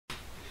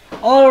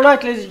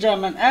Alright, ladies and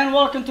gentlemen, and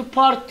welcome to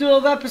part 2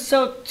 of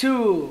episode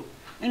 2.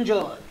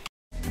 Enjoy.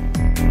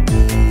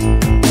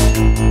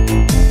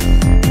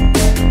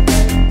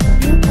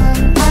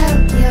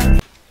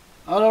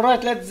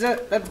 Alright,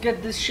 let's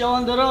get this show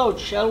on the road,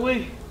 shall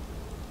we?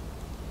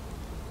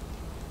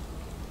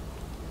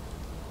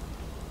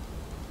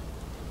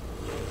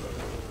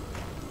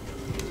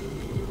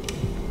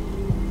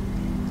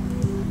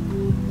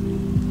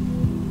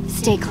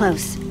 Stay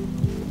close.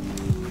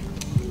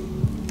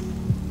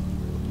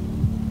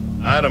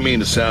 I don't mean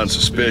to sound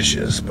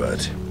suspicious,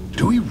 but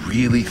do we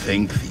really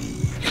think the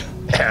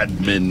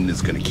admin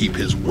is gonna keep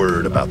his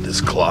word about this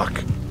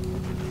clock?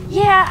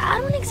 Yeah, I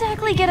don't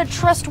exactly get a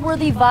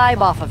trustworthy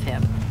vibe off of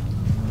him.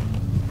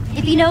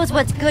 If he knows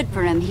what's good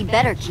for him, he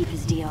better keep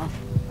his deal.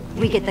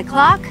 We get the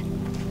clock,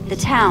 the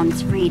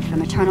town's freed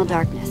from eternal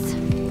darkness.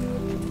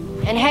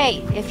 And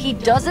hey, if he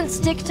doesn't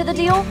stick to the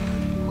deal,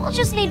 we'll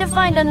just need to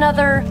find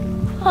another,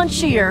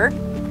 punchier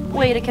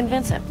way to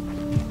convince him.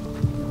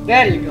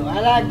 There you go, I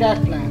like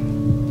that plan.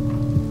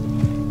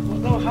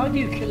 Although, how do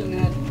you kill an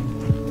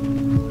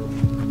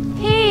admin?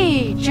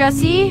 Hey,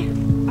 Jesse.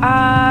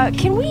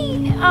 Can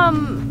we,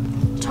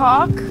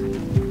 talk?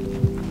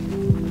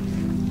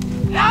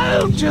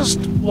 I'll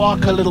just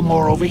walk a little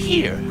more over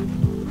here.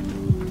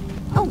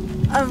 Oh,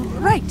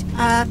 right.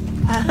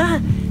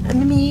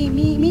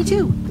 Me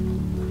too.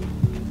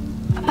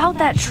 About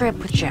that trip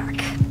with Jack.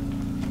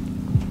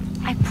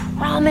 I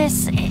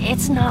promise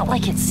it's not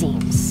like it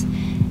seems.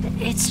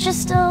 It's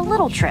just a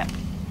little trip.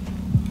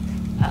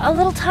 A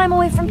little time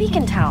away from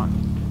Beacon Town.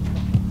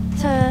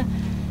 To,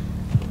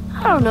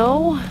 I don't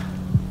know,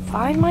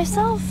 find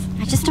myself?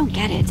 I just don't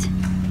get it.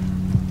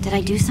 Did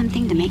I do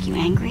something to make you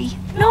angry?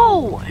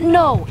 No,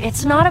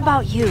 it's not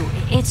about you.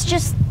 It's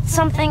just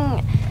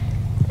something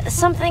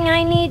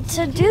I need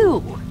to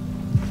do.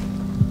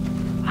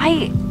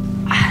 I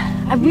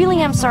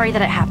really am sorry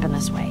that it happened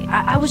this way.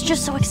 I was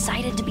just so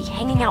excited to be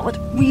hanging out with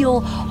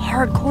real,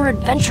 hardcore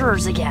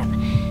adventurers again.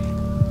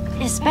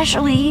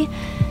 Especially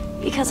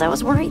because I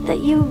was worried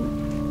that you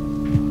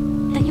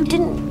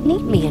didn't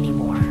need me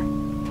anymore.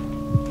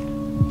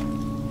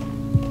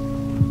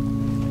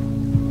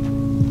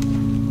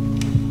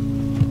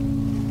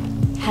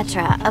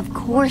 Petra, of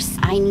course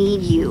I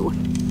need you.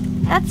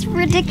 That's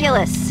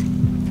ridiculous.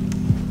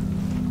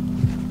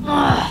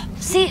 Ugh.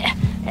 See,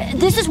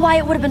 this is why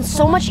it would have been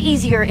so much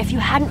easier if you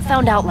hadn't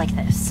found out like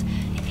this.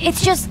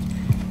 It's just...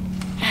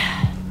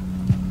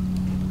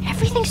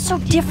 everything's so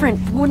different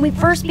from when we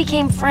first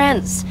became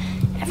friends.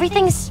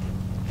 Everything's...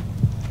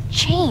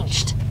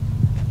 changed.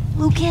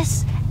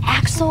 Lucas,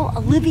 Axel,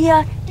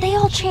 Olivia, they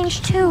all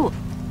changed too.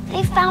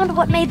 They found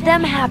what made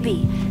them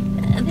happy.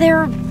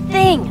 Their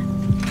thing.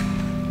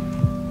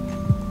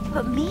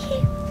 But me?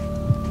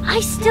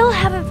 I still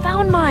haven't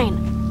found mine.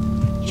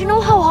 Do you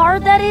know how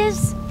hard that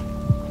is?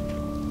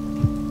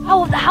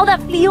 How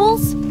that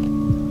feels?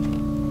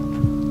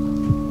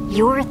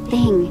 Your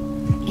thing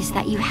is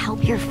that you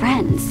help your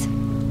friends.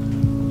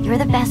 You're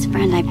the best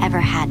friend I've ever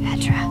had,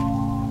 Petra.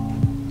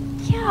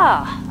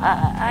 Yeah,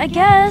 I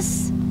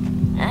guess.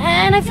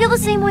 And I feel the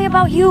same way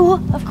about you,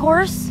 of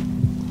course.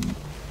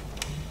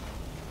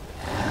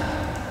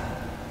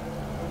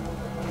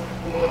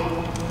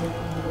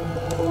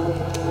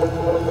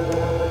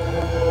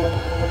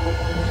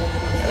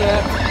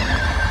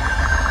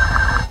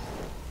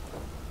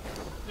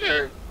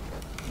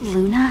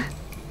 Luna?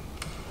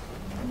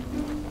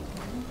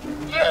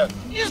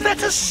 Is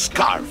that a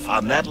scarf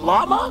on that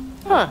llama?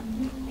 Huh.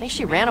 Think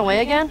she ran away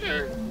again?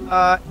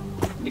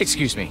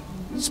 Excuse me.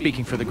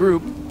 Speaking for the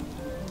group,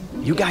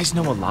 you guys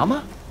know a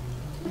llama?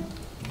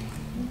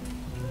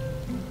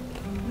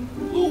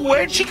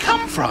 Where'd she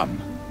come from?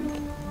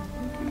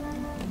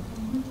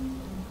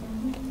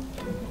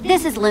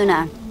 This is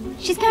Luna.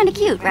 She's kinda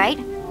cute, right?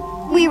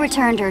 We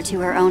returned her to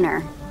her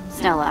owner,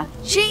 Stella.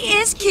 She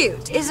is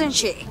cute, isn't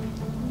she?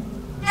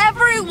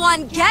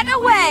 Everyone get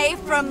away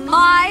from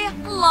my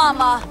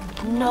llama.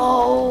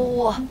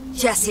 No.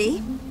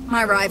 Jesse,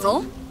 my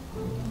rival.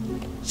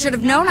 Should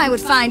have known I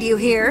would find you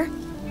here.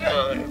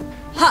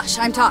 Hush,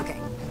 I'm talking.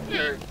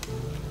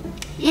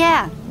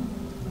 Yeah.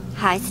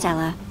 Hi,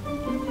 Stella.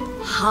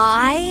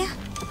 Hi?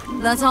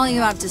 That's all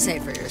you have to say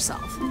for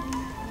yourself.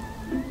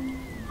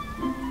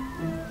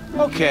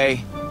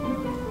 Okay.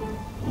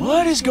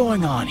 What is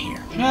going on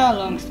here?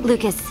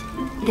 Lucas,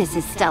 this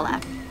is Stella.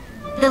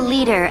 The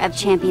leader of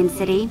Champion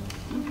City.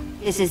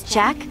 This is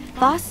Jack,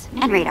 Boss,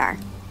 and Radar.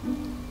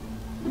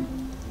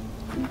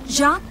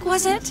 Jacques,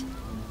 was it?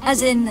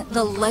 As in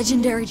the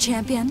legendary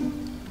champion?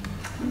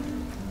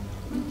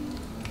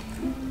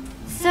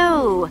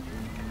 So,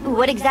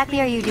 what exactly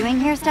are you doing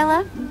here,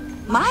 Stella?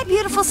 My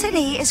beautiful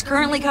city is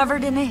currently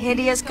covered in a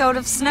hideous coat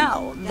of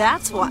snow.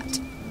 That's what.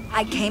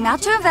 I came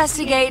out to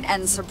investigate,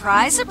 and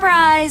surprise,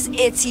 surprise,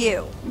 it's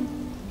you.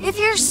 If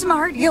you're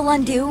smart, you'll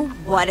undo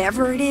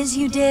whatever it is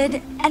you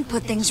did and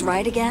put things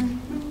right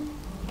again.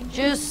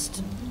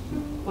 Just...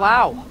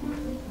 wow.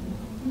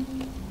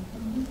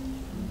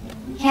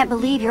 Can't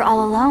believe you're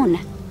all alone.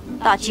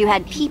 Thought you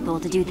had people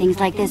to do things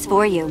like this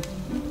for you.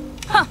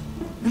 Huh.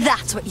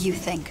 That's what you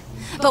think.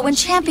 But when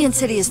Champion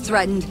City is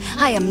threatened,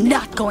 I am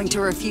not going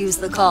to refuse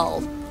the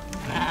call.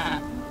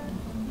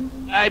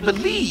 I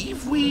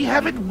believe we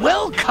have it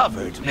well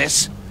covered,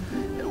 miss.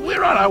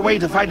 We're on our way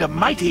to find a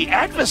mighty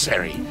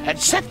adversary and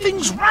set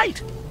things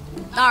right.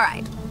 All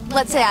right,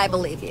 let's say I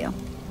believe you.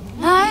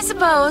 I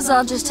suppose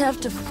I'll just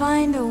have to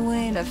find a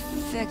way to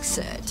fix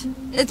it.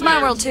 It's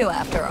my world too,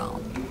 after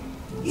all.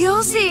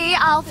 You'll see,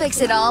 I'll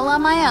fix it all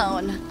on my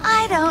own.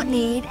 I don't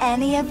need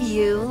any of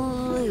you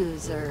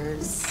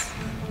losers.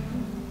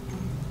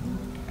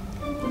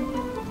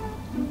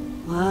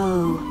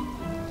 Whoa.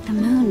 The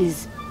moon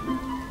is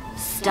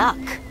stuck.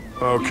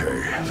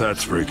 Okay,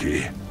 that's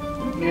freaky.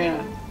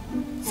 Yeah.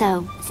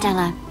 So,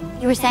 Stella,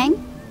 you were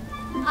saying?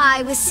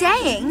 I was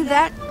saying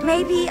that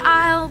maybe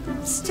I'll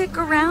stick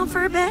around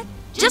for a bit,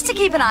 just to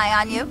keep an eye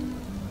on you.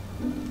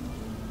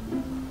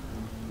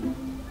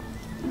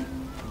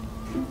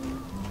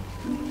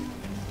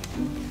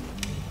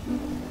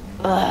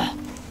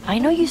 I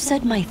know you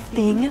said my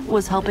thing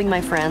was helping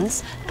my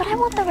friends, but I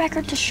want the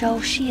record to show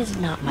she is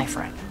not my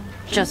friend.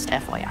 Just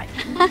FYI.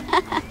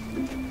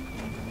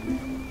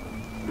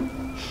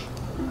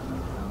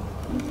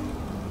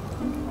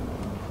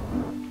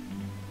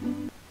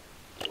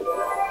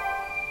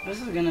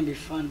 This is gonna be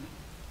fun.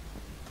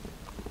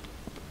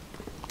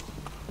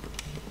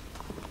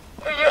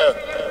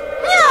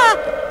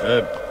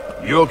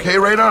 You okay,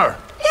 Radar?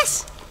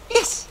 Yes,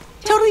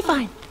 totally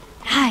fine.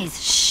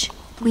 Guys, shh.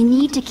 We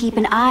need to keep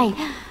an eye.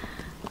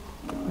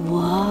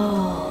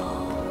 Whoa.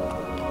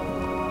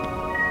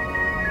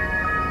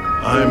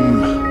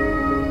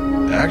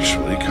 I'm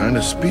actually kind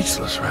of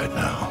speechless right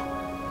now.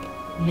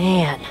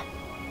 Man.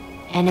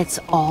 And it's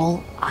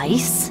all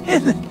ice?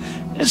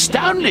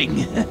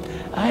 Astounding.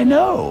 I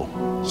know.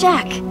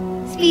 Jack,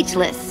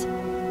 speechless.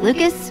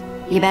 Lucas,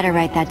 you better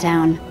write that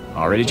down.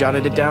 Already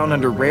jotted it down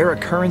under rare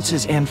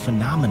occurrences and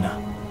phenomena.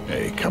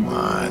 Hey, come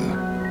on.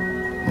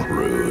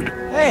 Rude.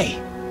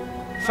 Hey,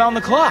 found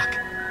the clock.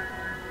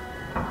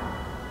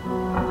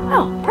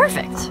 Oh,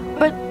 perfect.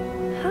 But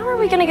how are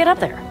we gonna get up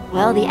there?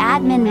 Well, the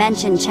admin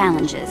mentioned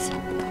challenges.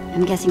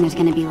 I'm guessing there's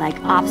gonna be like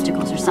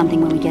obstacles or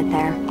something when we get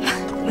there.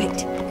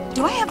 Wait,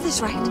 do I have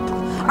this right?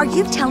 Are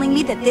you telling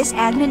me that this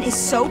admin is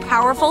so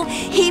powerful,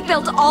 he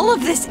built all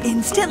of this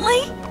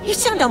instantly? You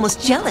sound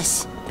almost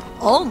jealous.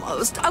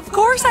 Almost. Of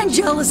course I'm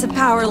jealous of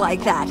power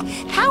like that.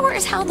 Power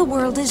is how the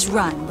world is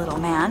run, little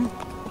man.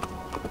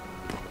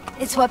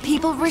 It's what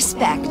people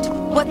respect,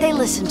 what they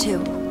listen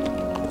to.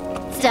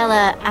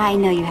 Stella, I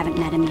know you haven't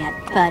met him yet,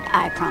 but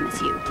I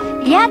promise you,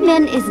 the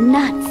admin is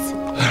nuts.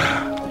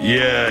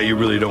 Yeah, you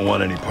really don't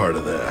want any part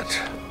of that.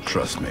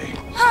 Trust me.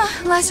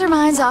 Lesser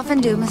minds often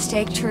do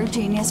mistake true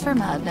genius for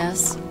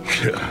madness.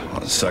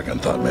 On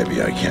second thought,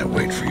 maybe I can't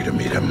wait for you to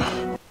meet him.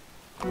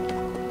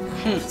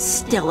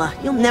 Stella,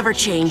 you'll never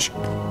change.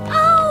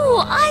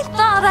 Oh, I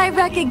thought I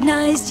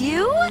recognized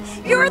you.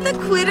 You're the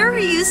quitter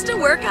who used to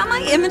work on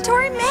my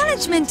inventory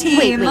management team.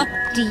 Wait,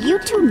 do you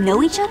two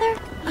know each other?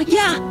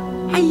 Yeah,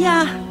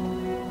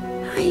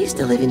 I used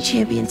to live in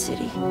Champion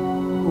City.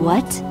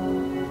 What?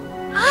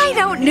 I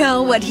don't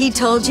know what he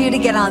told you to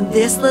get on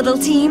this little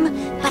team,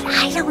 but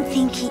I don't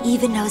think he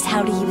even knows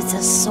how to use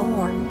a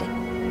sword.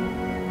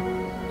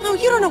 Oh,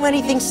 you don't know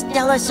anything,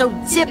 Stella, so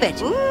zip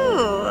it.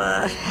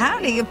 Ooh, how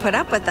do you put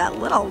up with that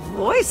little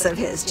voice of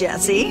his,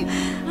 Jesse?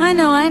 I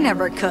know I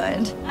never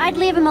could. I'd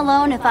leave him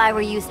alone if I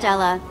were you,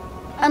 Stella.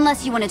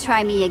 Unless you want to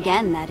try me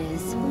again, that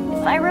is.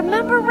 If I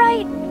remember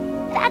right,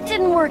 that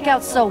didn't work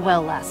out so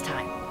well last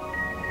time.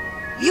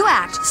 You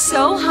act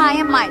so high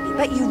and mighty,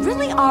 but you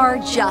really are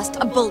just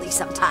a bully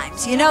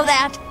sometimes. You know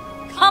that?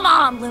 Come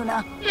on,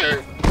 Luna.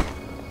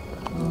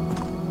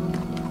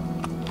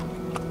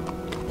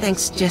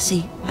 Thanks,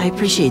 Jesse. I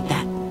appreciate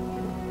that.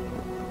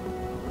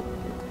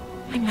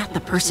 I'm not the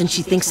person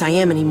she thinks I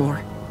am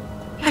anymore.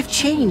 I've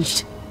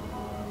changed.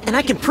 And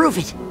I can prove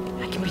it.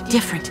 I can be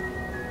different.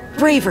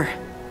 Braver.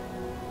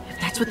 If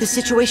that's what the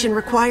situation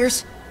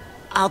requires,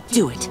 I'll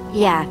do it.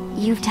 Yeah,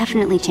 you've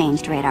definitely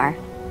changed, Radar.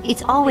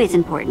 It's always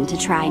important to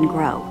try and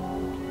grow.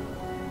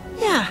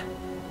 Yeah.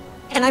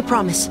 And I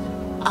promise,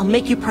 I'll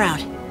make you proud.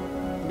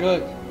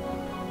 Good.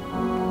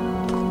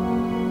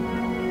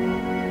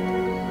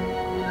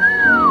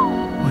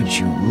 Would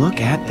you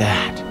look at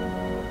that?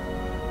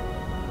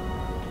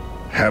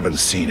 Haven't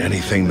seen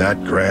anything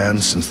that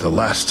grand since the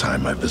last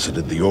time I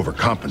visited the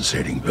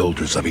overcompensating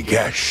builders of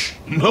Igesh.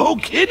 No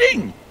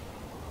kidding.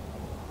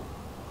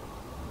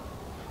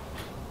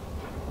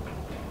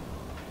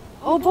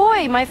 Oh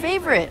boy, my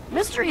favorite,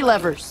 mystery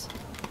levers.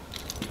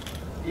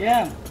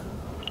 Yeah.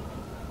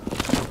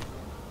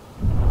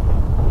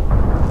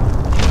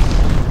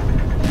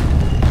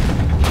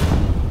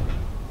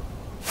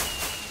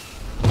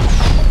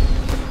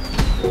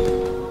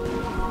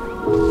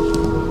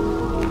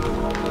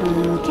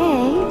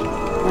 Okay,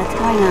 what's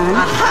going on?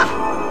 Aha!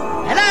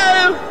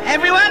 Hello,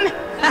 everyone!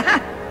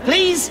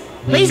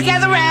 please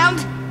gather round.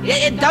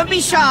 Don't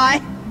be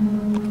shy.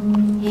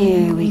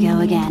 Here we go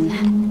again.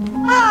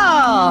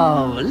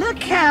 Oh,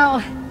 look how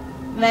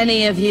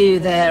many of you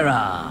there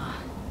are.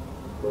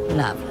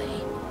 Lovely.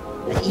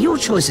 Your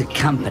choice of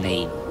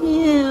company,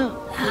 yeah,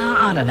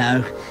 I don't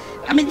know.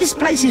 I mean, this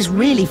place is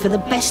really for the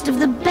best of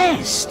the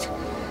best.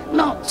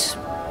 Not,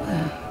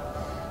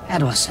 how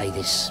do I say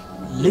this?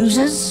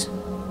 Losers?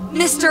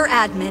 Mr.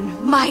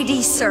 Admin,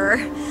 mighty sir.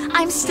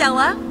 I'm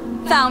Stella,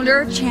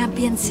 founder of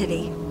Champion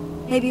City.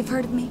 Maybe you've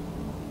heard of me?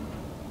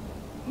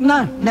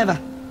 No, never.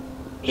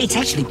 It's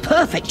actually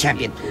perfect,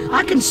 Champion.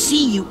 I can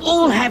see you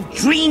all have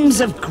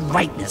dreams of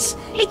greatness.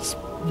 It's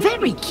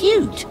very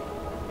cute.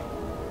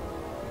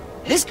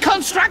 This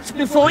construct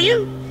before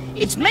you,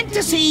 it's meant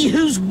to see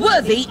who's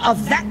worthy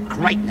of that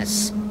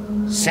greatness.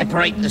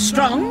 Separate the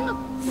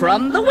strong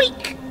from the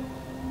weak.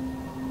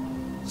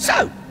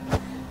 So,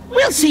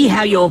 we'll see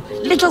how your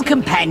little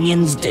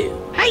companions do,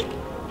 hey?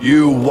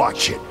 You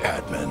watch it,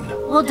 Admin.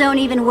 Well, don't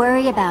even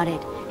worry about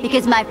it,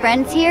 because my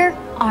friends here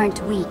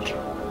aren't weak.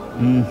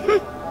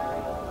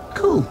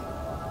 Cool.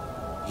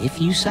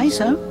 If you say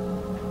so.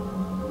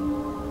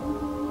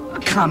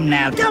 Come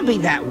now, don't be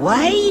that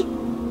way.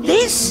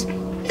 This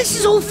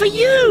is all for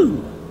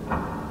you.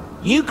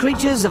 New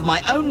creatures of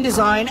my own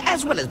design,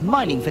 as well as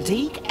mining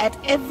fatigue at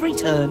every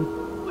turn.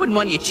 Wouldn't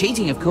want you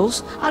cheating, of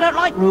course. I don't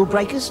like rule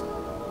breakers.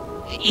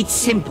 It's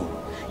simple.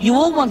 You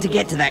all want to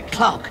get to that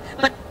clock,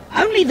 but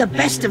only the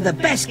best of the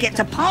best get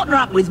to partner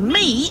up with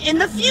me in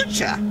the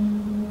future.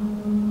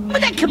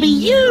 But that could be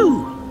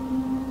you.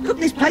 Cook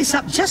this place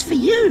up just for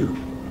you.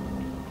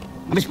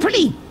 It's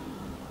pretty...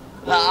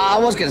 Well, I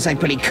was going to say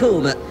pretty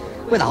cool, but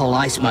with the whole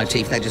ice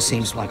motif, that just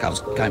seems like I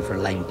was going for a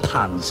lame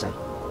pun, so...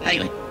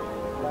 Anyway.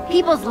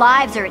 People's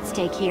lives are at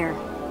stake here.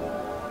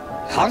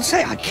 Can't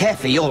say I care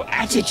for your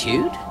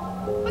attitude,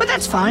 but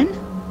that's fine.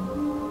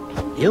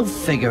 You'll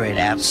figure it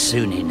out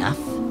soon enough.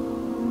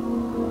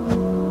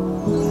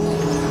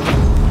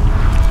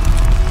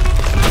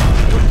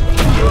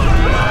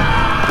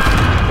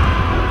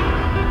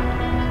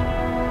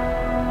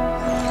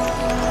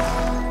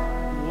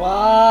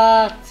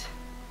 What?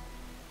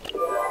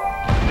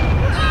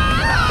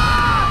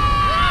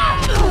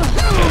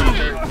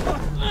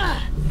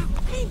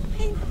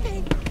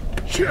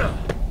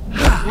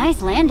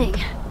 Nice landing.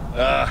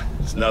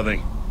 It's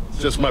nothing.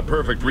 It's just my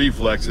perfect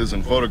reflexes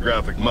and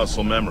photographic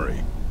muscle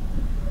memory.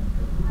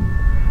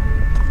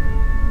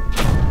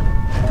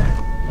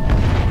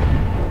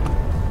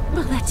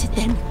 Well, that's it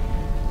then.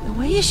 The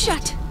way is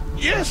shut.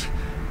 Yes.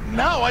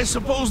 Now I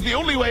suppose the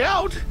only way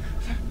out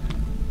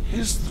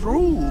is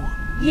through.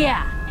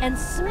 Yeah, and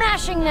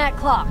smashing that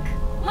clock.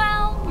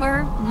 Well,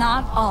 we're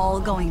not all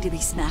going to be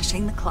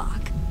smashing the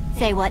clock.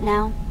 Say what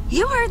now?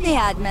 You heard the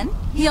admin.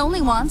 He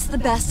only wants the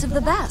best of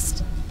the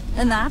best.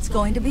 And that's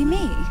going to be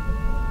me.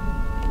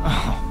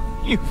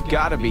 Oh, you've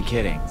got to be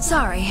kidding.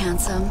 Sorry,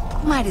 handsome.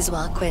 Might as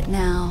well quit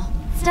now.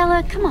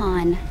 Stella, come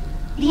on.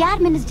 The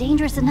admin is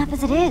dangerous enough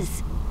as it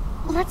is.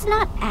 Well, let's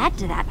not add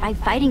to that by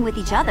fighting with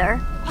each other.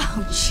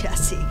 Oh,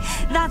 Jesse,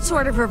 that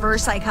sort of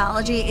reverse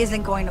psychology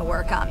isn't going to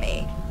work on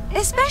me.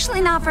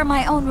 Especially not for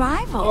my own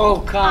rival.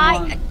 Oh, come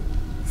on.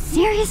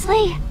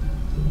 Seriously?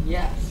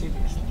 Yeah,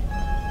 seriously.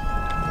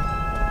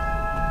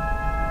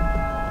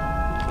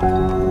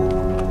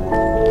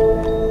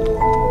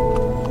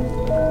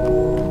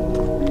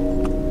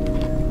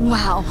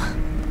 Wow.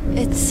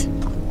 It's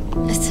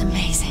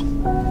amazing.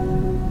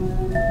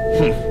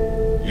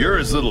 You're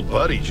his little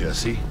buddy,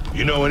 Jesse.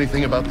 You know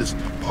anything about this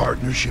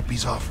partnership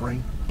he's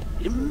offering?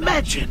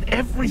 Imagine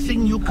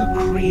everything you could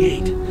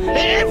create,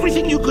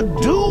 everything you could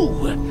do,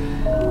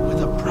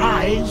 with a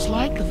prize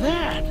like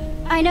that.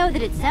 I know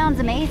that it sounds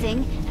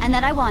amazing, and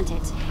that I want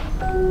it.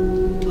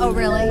 Oh,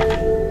 really?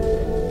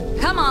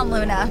 Come on,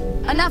 Luna.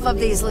 Enough of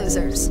these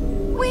losers.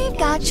 We've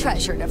got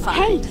treasure to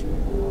find. Hey!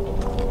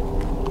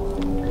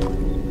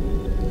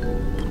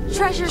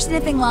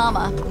 Treasure-sniffing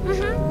llama.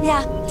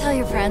 Yeah, tell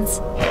your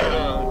friends.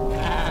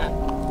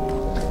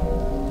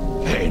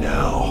 Hey,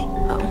 now.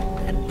 Oh,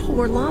 that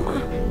poor llama.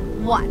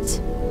 What?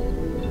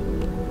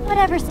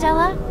 Whatever,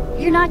 Stella.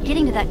 You're not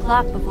getting to that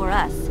clock before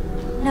us.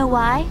 Know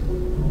why?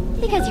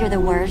 Because you're the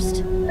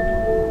worst.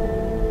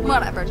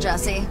 Whatever,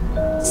 Jesse.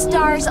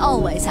 Stars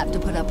always have to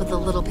put up with the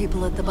little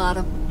people at the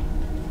bottom.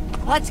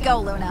 Let's go,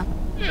 Luna.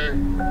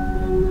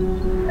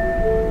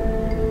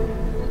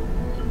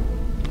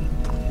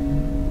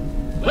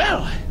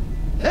 Well,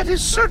 that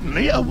is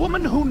certainly a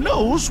woman who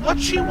knows what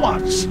she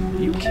wants.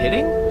 You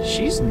kidding?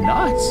 She's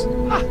nuts.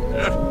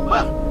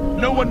 Well,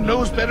 no one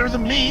knows better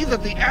than me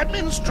that the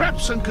admin's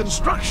traps and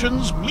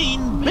constructions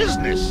mean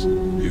business.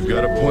 You've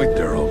got a point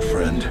there, old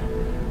friend.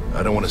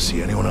 I don't want to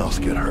see anyone else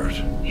get hurt.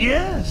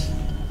 Yes.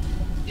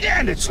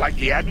 And it's like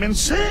the admin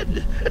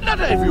said. Not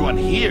everyone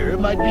here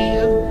might be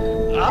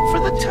up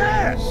for the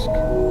task.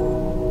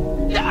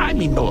 I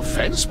mean, no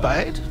offense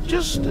by it.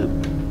 Just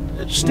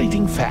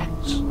stating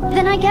facts.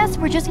 Then I guess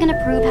we're just gonna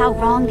prove how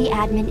wrong the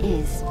admin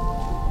is.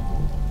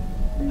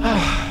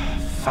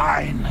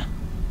 Fine.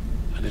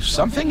 But if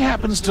something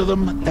happens to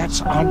them,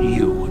 that's on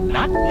you,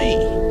 not me.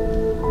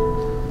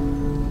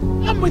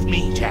 Come with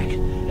me, Jack.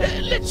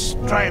 Let's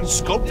try and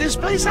scope this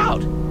place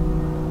out.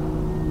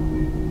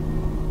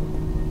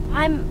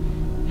 I'm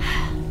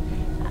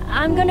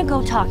gonna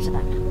go talk to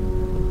them.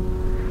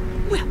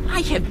 Well,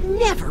 I have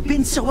never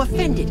been so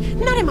offended.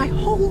 Not in my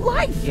whole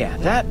life. Yeah,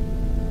 that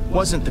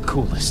wasn't the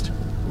coolest.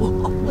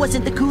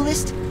 Wasn't the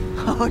coolest?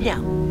 Oh,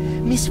 no.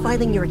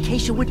 Misfiling your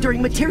Acacia Wood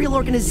during Material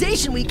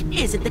Organization Week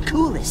isn't the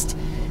coolest.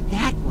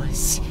 That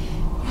was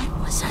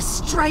a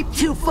stripe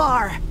too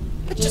far.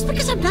 But just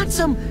because I'm not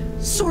some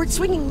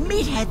sword-swinging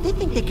meathead, they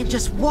think they can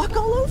just walk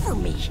all over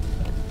me.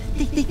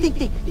 They think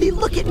they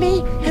look at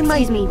me and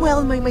my skinny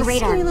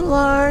little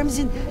arms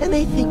and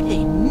they think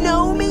they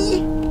know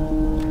me.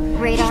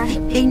 Radar. They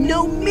think they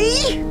know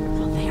me?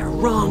 Well, they are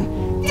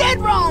wrong. Dead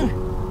wrong!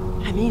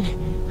 I mean,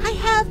 I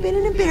have been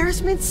an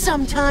embarrassment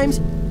sometimes,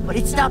 but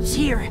it stops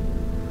here.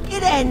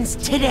 It ends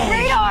today.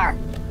 Radar!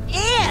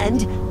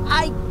 And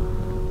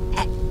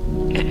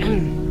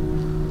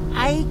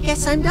I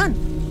guess I'm done.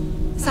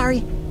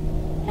 Sorry.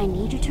 I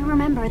need you to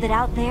remember that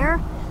out there,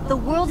 the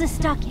world is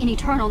stuck in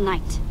eternal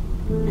night.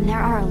 And there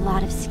are a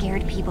lot of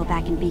scared people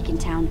back in Beacon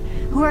Town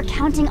who are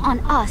counting on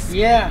us.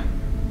 Yeah.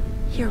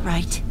 You're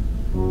right.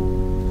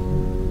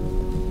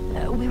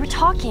 We were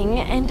talking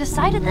and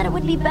decided that it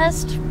would be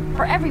best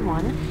for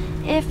everyone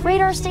if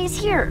Radar stays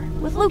here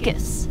with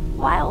Lucas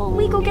while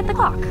we go get the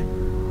clock.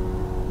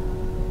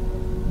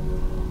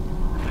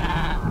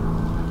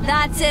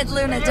 That's it,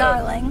 Luna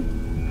darling.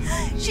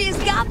 She's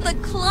got the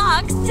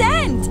clock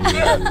sent!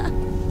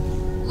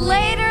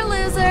 Later,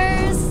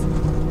 losers!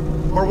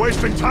 We're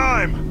wasting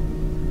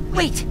time!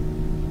 Wait!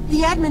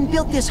 The admin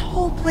built this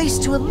whole place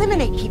to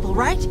eliminate people,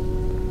 right?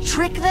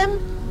 Trick them?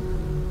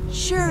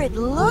 Sure, it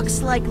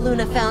looks like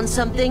Luna found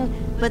something,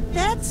 but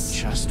that's...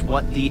 Just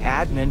what the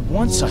admin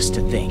wants us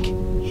to think.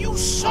 You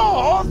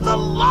saw the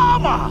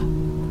llama!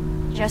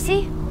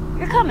 Jesse,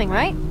 you're coming,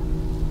 right?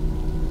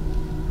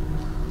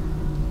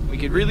 We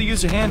could really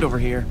use a hand over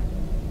here.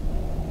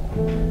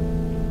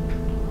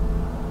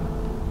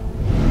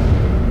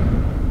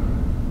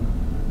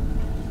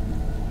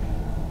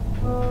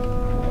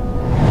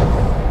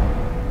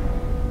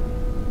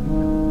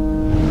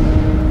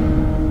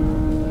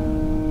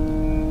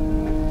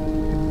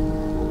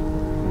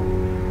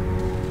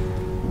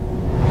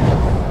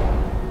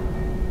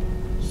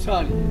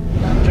 Sorry,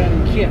 I'm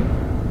trying to kill.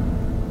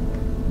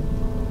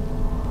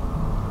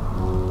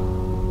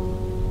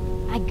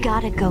 I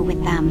gotta go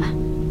with them.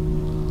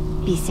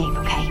 Be safe,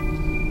 okay?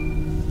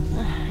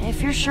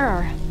 If you're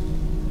sure.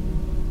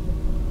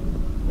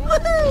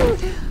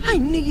 Woohoo! I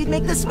knew you'd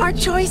make the smart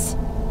choice.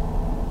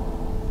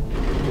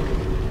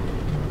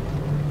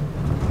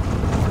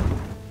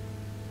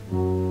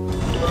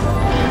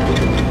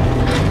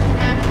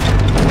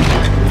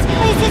 This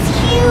place is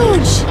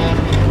huge!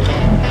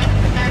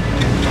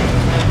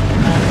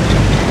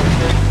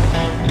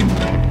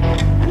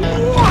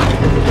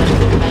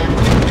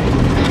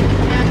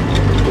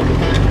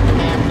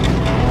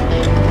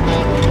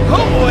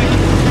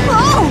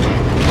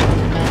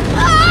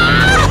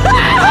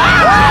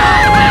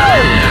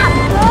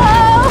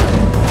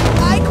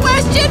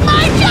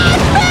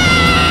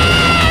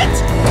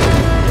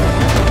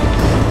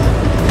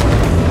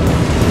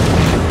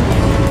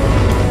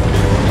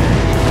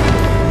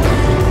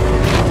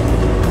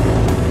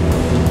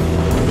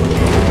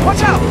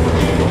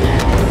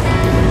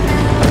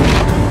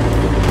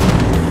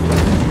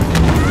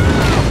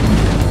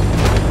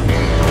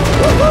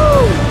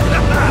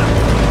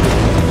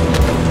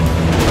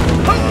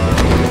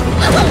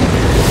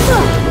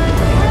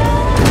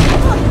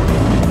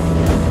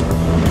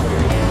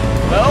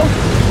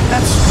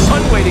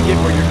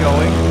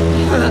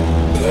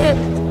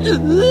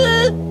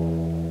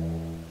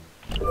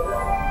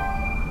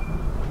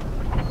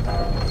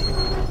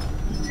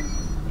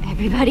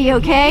 Everybody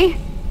okay?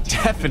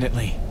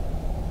 Definitely.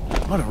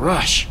 What a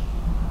rush.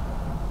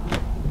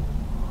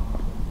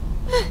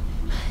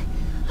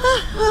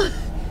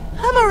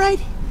 I'm alright.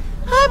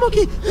 I'm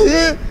okay.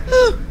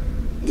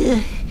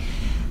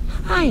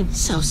 I am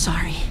so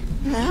sorry.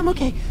 I'm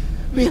okay.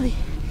 Really.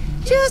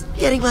 Just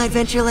getting my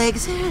adventure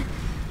legs.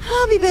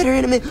 I'll be better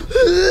in a minute.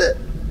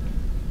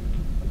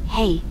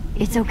 Hey,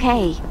 it's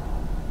okay.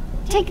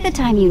 Take the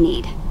time you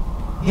need.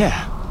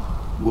 Yeah,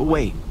 we'll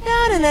wait.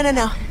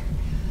 No.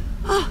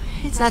 Oh,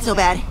 it's not so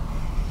bad.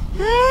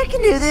 I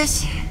can do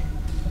this.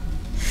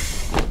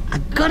 I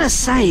gotta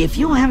say, if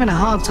you're having a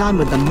hard time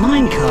with the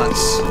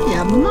minecarts,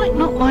 you might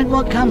not like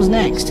what comes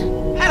next.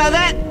 Hello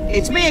there,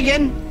 it's me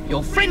again,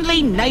 your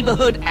friendly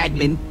neighborhood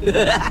admin.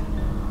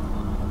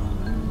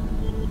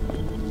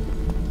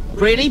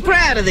 Pretty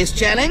proud of this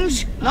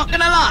challenge, not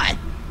gonna lie.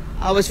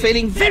 I was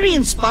feeling very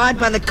inspired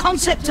by the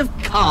concept of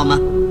karma.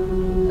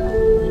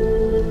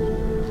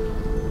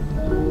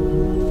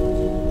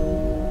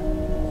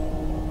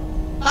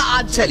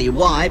 I'd tell you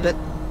why, but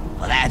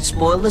well, that'd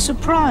spoil the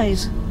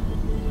surprise.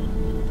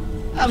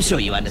 I'm sure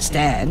you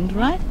understand,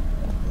 right?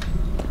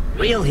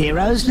 Real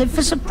heroes live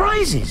for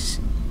surprises.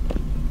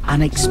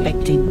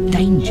 Unexpected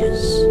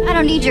dangers. I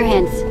don't need your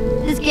hints.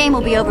 This game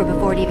will be over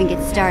before it even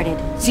gets started.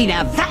 See,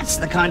 now that's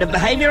the kind of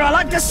behavior I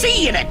like to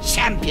see in a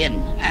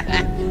champion.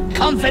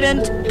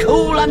 Confident,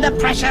 cool under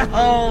pressure.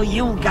 Oh,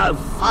 you'll go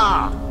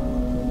far.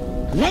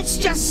 Let's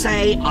just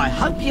say I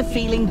hope you're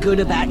feeling good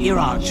about your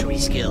archery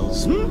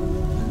skills, hmm?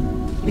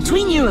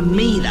 Between you and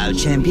me, though,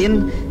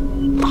 champion,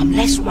 I'm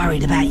less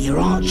worried about your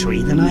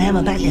archery than I am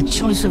about your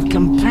choice of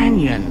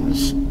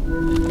companions.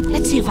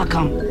 Let's see if I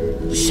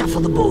can't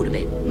shuffle the board a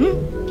bit,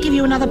 hmm? Give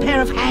you another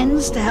pair of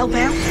hands to help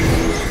out?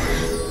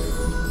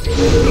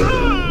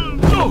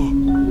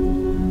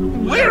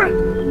 Where?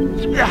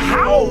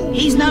 How?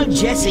 He's no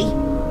Jesse,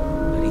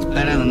 but he's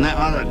better than that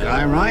other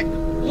guy, right?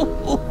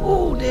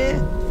 Oh, dear.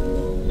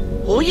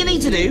 All you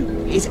need to do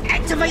is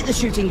activate the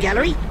shooting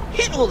gallery,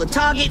 hit all the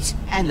targets,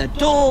 and the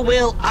door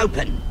will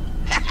open.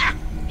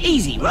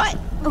 Easy, right?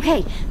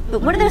 Okay,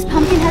 but what are those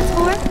pumpkin heads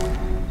for?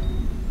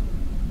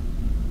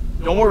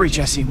 Don't worry,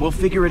 Jesse. We'll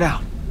figure it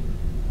out.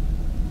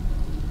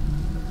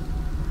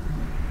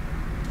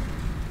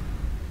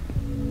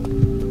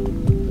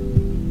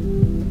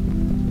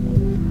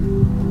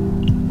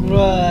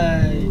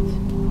 Right.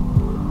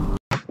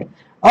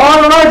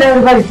 Alright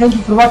everybody, thank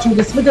you for watching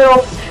this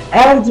video,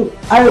 and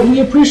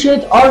we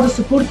appreciate all the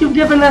support you've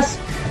given us,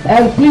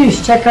 and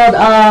please check out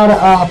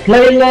our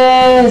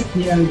playlist,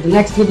 the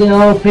next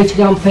video,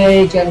 Patreon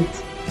page, and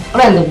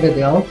random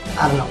video.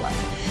 I don't know why.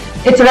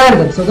 It's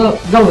random, so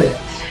go with it.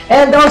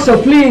 And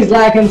also please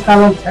like and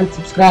comment and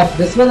subscribe to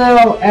this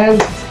video, and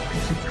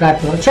subscribe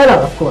to our channel,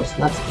 of course,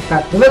 not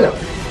subscribe to the video.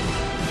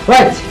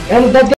 Right, and that's